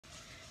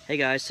Hey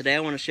guys, today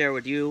I want to share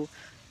with you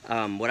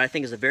what I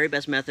think is the very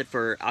best method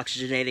for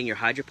oxygenating your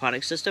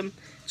hydroponic system.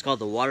 It's called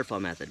the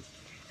waterfall method.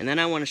 And then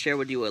I want to share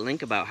with you a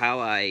link about how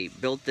I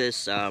built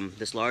this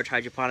this large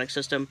hydroponic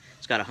system.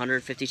 It's got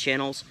 150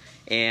 channels,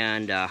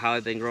 and how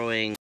I've been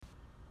growing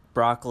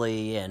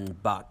broccoli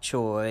and bok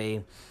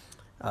choy,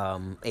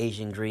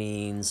 Asian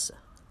greens,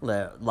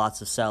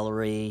 lots of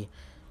celery,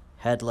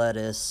 head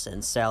lettuce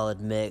and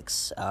salad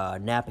mix,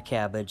 Napa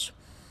cabbage.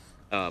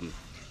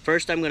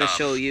 First I'm going to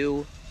show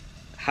you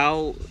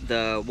how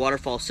the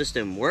waterfall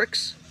system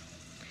works,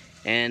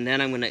 and then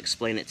I'm going to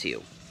explain it to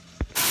you.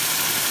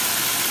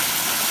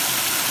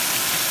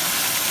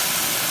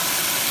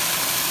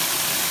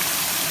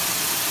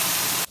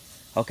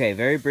 Okay,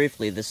 very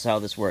briefly, this is how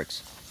this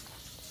works.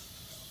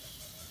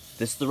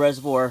 This is the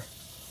reservoir.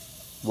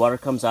 Water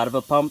comes out of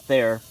a pump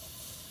there.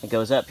 It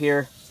goes up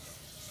here.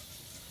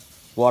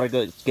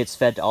 Water gets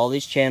fed to all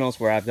these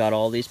channels where I've got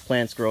all these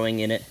plants growing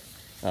in it,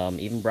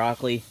 even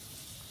broccoli.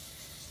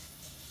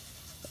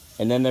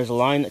 And then there's a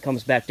line that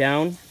comes back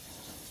down.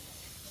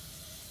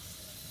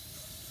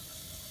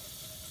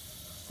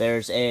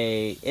 There's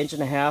a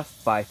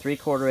 1.5 by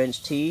 3/4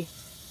 inch T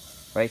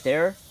right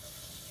there,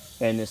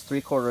 and this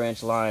 3/4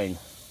 inch line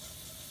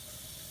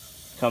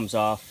comes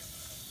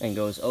off and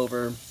goes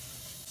over.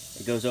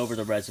 It goes over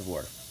the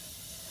reservoir.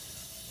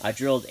 I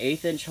drilled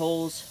 1/8 inch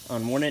holes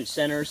on 1 inch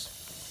centers,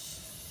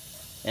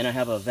 and I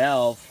have a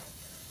valve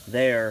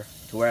there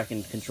to where I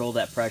can control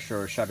that pressure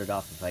or shut it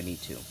off if I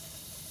need to.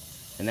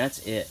 And that's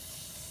it.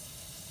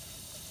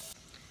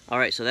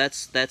 Alright, so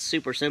that's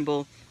super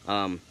simple.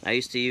 I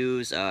used to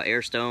use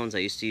air stones. I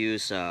used to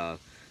use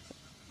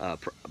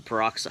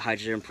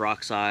hydrogen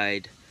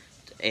peroxide,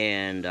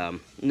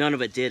 and none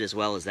of it did as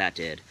well as that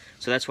did.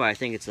 So that's why I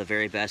think it's the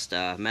very best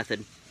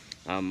method.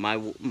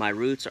 My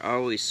roots are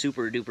always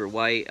super duper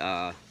white,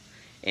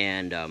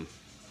 and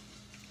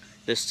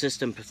this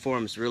system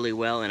performs really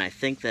well, and I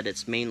think that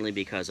it's mainly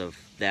because of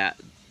that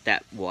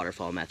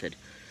waterfall method.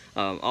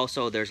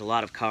 Also, there's a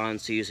lot of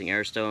cons to using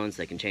air stones.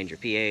 They can change your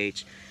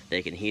pH,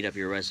 they can heat up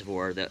your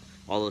reservoir,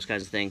 all those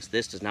kinds of things.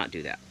 This does not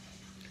do that.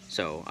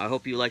 So I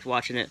hope you liked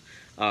watching it.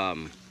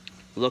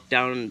 Look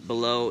down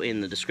below in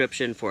the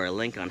description for a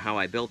link on how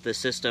I built this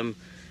system.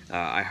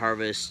 I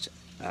harvest,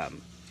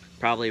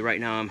 probably right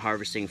now I'm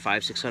harvesting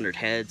 500-600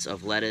 heads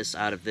of lettuce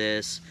out of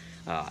this,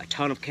 a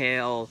ton of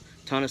kale,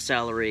 ton of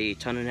celery,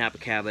 ton of Napa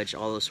cabbage,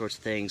 all those sorts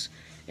of things,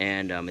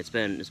 and it's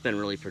been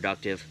really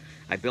productive.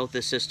 I built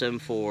this system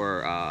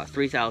for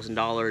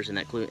 $3,000, and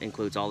that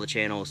includes all the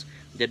channels.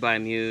 Did buy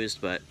them used,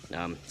 but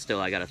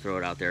still I got to throw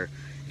it out there.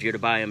 If you're to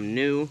buy them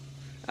new,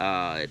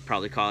 it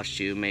probably cost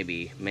you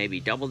maybe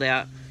double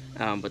that,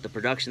 but the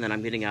production that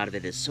I'm getting out of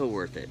it is so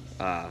worth it.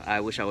 I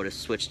wish I would have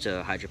switched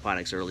to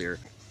hydroponics earlier.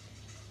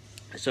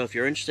 So if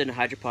you're interested in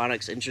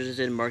hydroponics, interested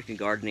in market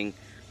gardening,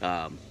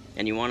 and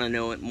you want to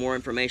know more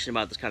information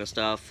about this kind of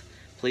stuff,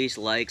 please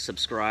like,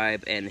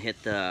 subscribe, and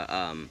hit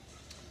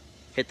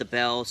the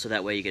bell so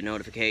that way you get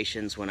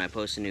notifications when I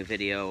post a new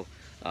video.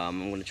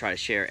 I'm going to try to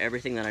share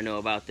everything that I know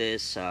about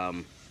this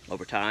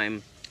over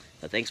time.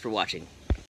 Thanks for watching.